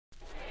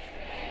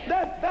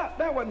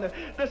that wasn't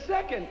the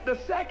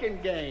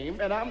second game,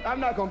 and I'm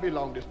not going to be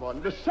long this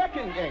morning. The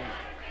second game,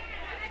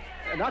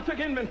 and I took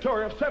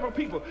inventory of several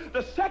people.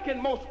 The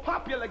second most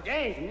popular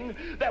game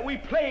that we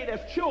played as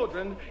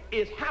children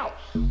is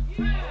house.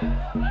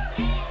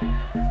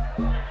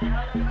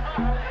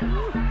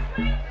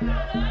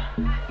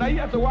 Now you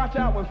have to watch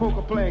out when folk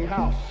are playing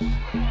house.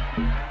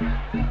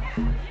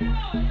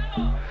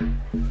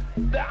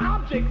 The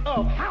object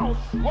of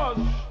house was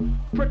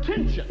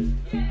pretension.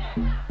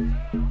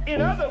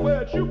 In other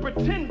words, you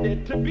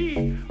pretended to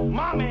be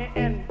mommy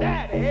and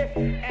daddy,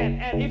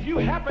 and if you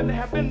happened to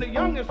have been the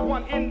youngest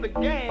one in the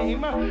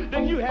game,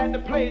 then you had to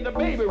play the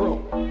baby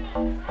role.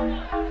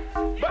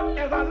 But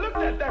as I looked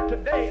at that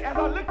today, and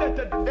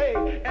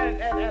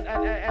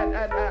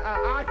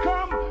I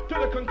come to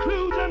the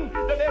conclusion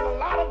that there's a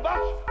lot of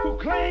us who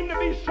claim to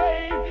be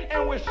saved,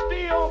 and we're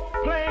still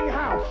playing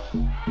house.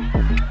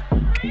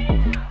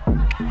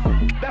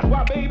 That's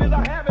why babies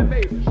are having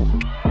babies.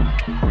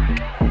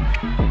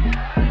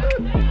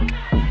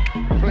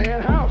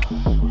 Playing house.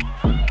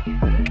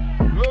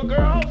 Little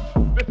girls,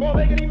 before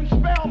they can even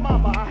spell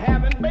mama, are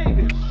having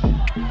babies.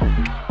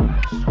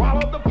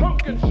 Swallowed the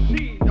pumpkin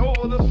seed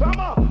over the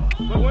summer,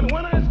 but when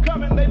winter is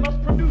coming, they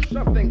must produce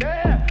something.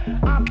 There,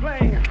 I'm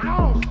playing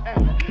house,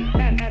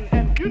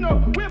 and you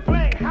know, we're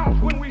playing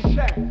house when we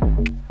shack.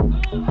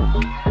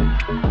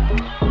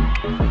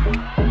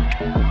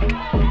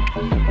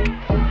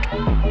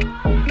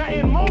 Now,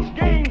 in most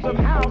games of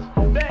house,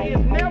 there is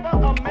never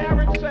a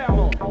marriage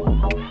ceremony.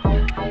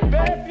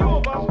 Very few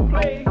of us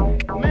play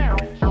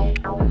marriage.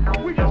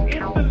 We just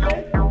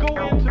instantly go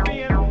into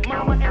being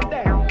mama and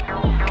daddy.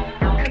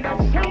 And that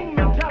same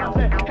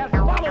mentality has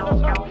followed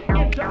us up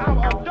into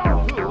our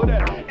adulthood.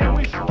 And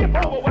we skip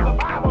over what the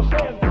Bible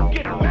says,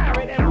 get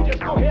married, and we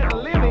just go ahead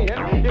and live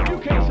in. If you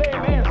can't say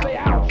amen, say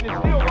ouch, it's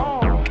still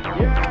wrong.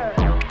 Yeah.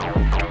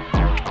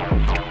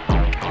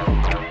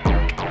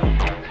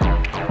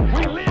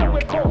 We live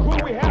with folk who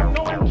we have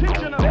no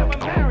intention of ever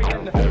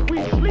marrying. We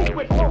sleep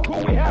with folk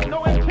who we have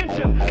no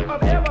intention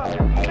of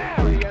ever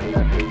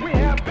marrying. We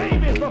have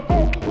babies for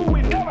folk who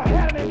we never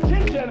had an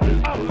intention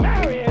of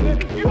marrying.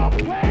 You're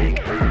playing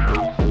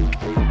house.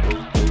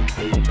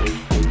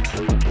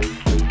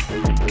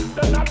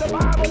 Does not the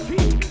Bible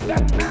teach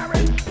that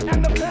marriage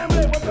and the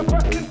family was the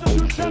first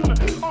institution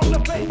on the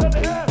face of the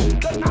earth?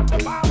 Does not the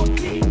Bible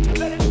teach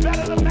that it's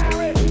better to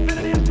marry than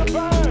it is to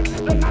burn?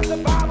 Does not the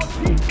Bible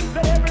teach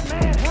that every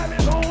man have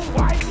his own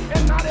wife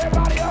and not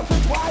everybody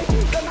else's wife?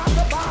 Does not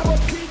the Bible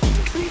teach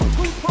be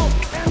fruitful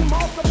and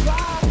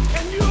multiply?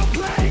 And you're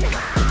playing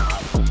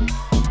house.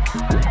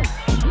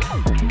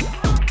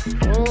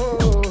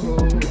 Oh,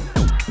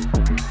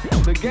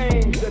 the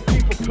games that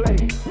people play.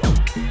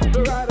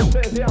 The writer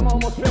says here, I'm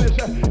almost finished.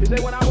 He said,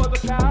 when I was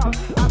a child,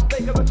 I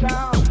spake as a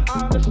child,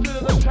 I understood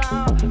as a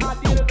child, I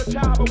did as a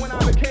child, but when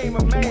I became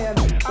a man,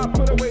 I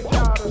put away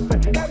childish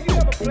things. Have you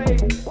ever played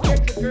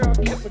Kiss a Girl,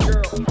 Kiss a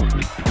Girl?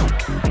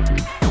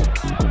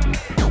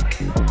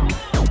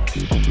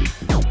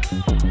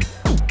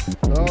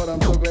 Lord,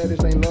 I'm so glad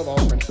this ain't Love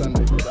Offering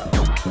Sunday.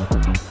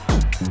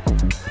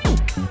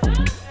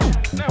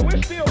 Now,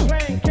 we're still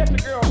playing Kiss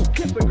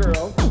a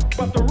Girl,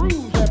 but the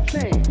rules have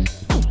changed.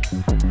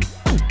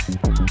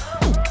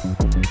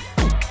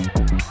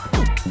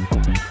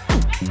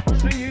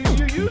 See, you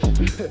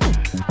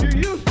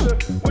used to,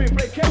 when you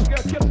play Kiss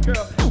a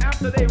Girl,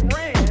 after they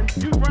ran,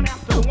 you run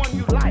after the one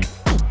you like.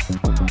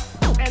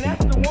 And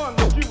that's the one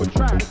that you would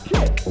try to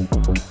kiss.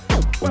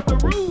 But the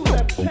rules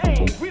have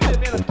changed. We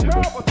live in a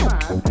terrible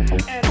time.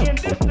 And in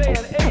this day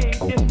and age,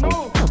 it's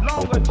no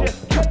longer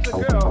just kiss a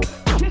girl.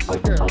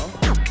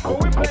 But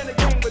we're playing the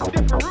game with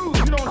different rules.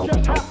 You don't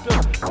just have to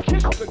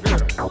kiss the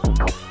girl.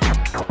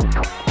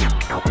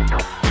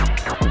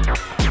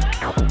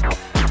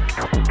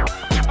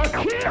 A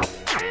kiss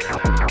ain't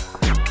enough.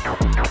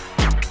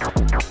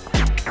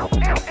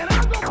 And I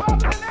go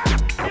further than that.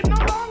 It's no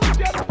longer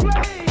just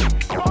play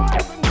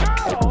boys and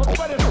girls,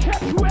 but it's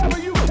catch whoever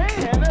you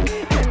can and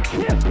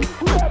kiss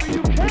whoever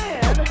you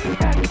can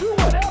and do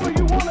whatever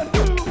you want to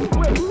do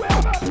with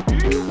whoever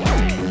you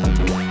can.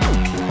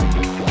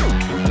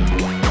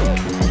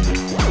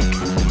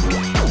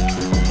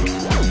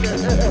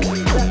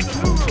 That's the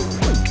new rule.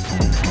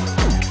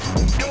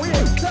 And we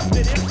accept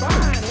it. It's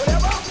fine.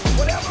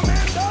 Whatever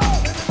man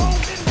does is his own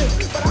business.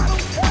 But I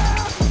don't care.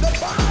 The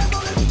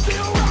Bible is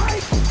still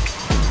right.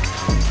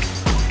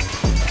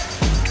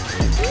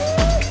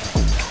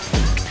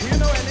 You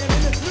know, and in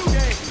this new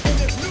game,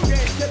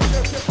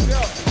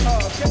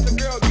 kiss a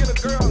girl, get a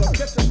girl, or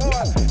kiss a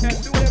boy, and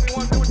do whatever you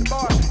want to do with the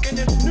boy. In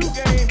this new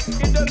game,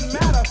 it doesn't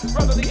matter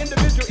whether the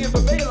individual is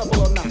available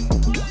or not.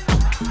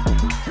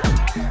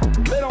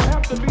 They don't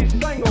have to be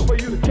single for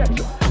you to catch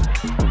them.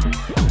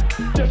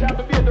 Just have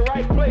to be at the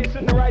right place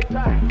at the right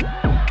time.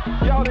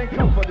 Y'all didn't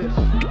come for this.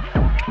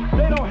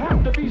 They don't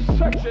have to be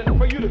searching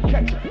for you to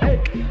catch them.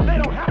 They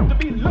don't have to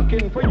be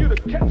looking for you to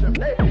catch them.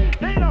 They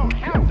don't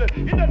have to.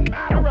 It doesn't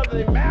matter whether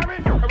they're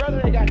married or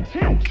whether they got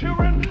 10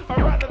 children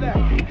or whether they're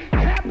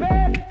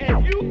happy.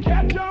 If you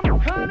catch them,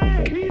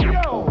 honey, he's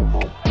yours.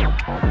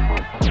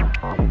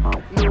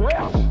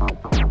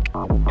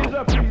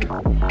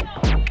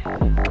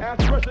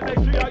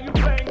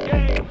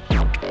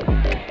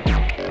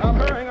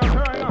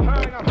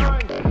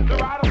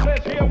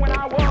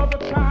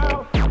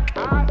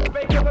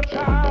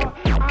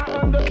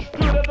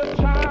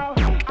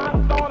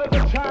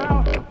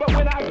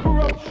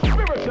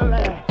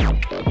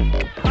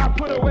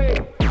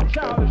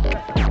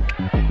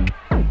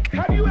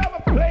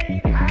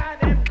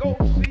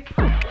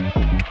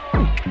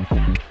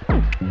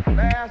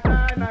 Last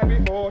night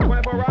before,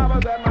 24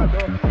 robbers at my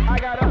door. I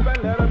got up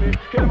and let them in.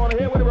 Hit them on the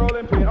head with a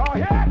rolling pin. Oh,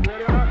 yeah!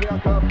 Ready or not, here I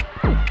come.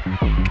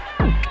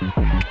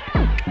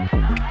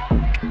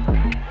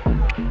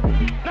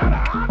 Now,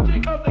 the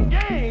object of the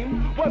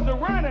game was to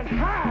run and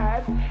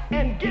hide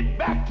and get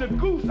back to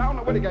Goose. I don't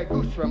know where they got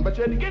Goose from, but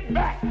you had to get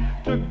back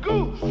to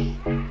Goose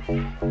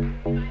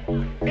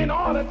in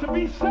order to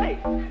be safe.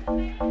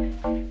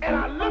 And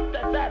I looked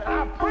at that and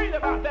I prayed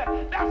about that.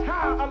 That's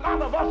how a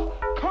lot of us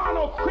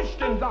carnal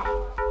Christians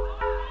are.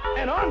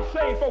 And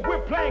unsaved, for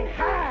we're playing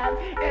hide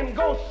and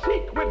go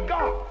seek with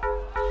God.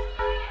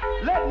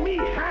 Let me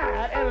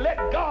hide and let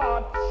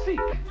God seek.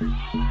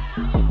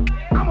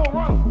 I'm gonna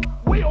run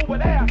way over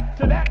there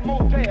to that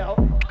motel,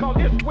 cause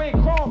it's way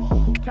across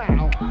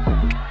town.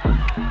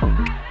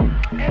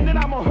 And then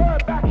I'm gonna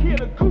hurry back here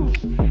to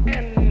Goose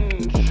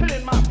and sit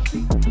in my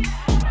seat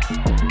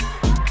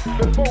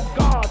before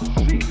God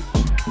sees.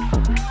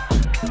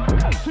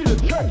 See, the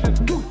church is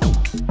Goose.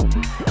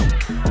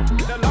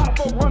 A lot of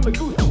folks run the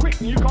Goose quick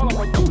and you call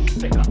them a goose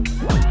sticker.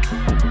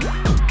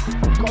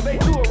 Cause they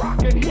do a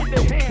rock and hit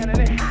their hand and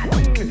they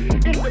hiding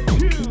in the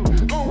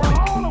pew. Gonna run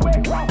all the way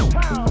across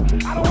town.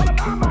 I don't wanna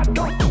buy my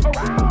dope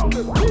around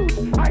the Goose.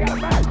 I gotta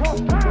buy across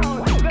town.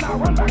 Then I'll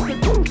run back to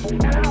Goose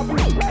and I'll be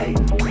safe.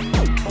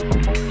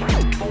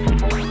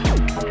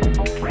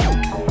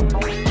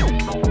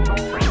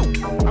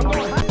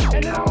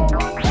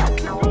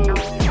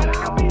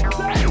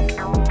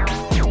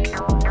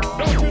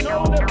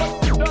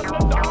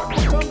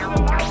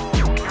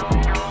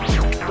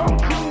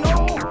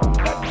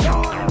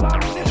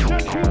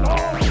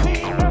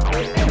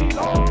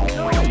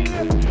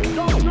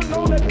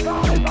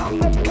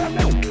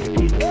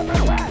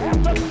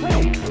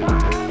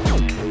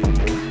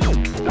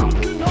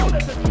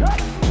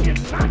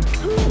 Not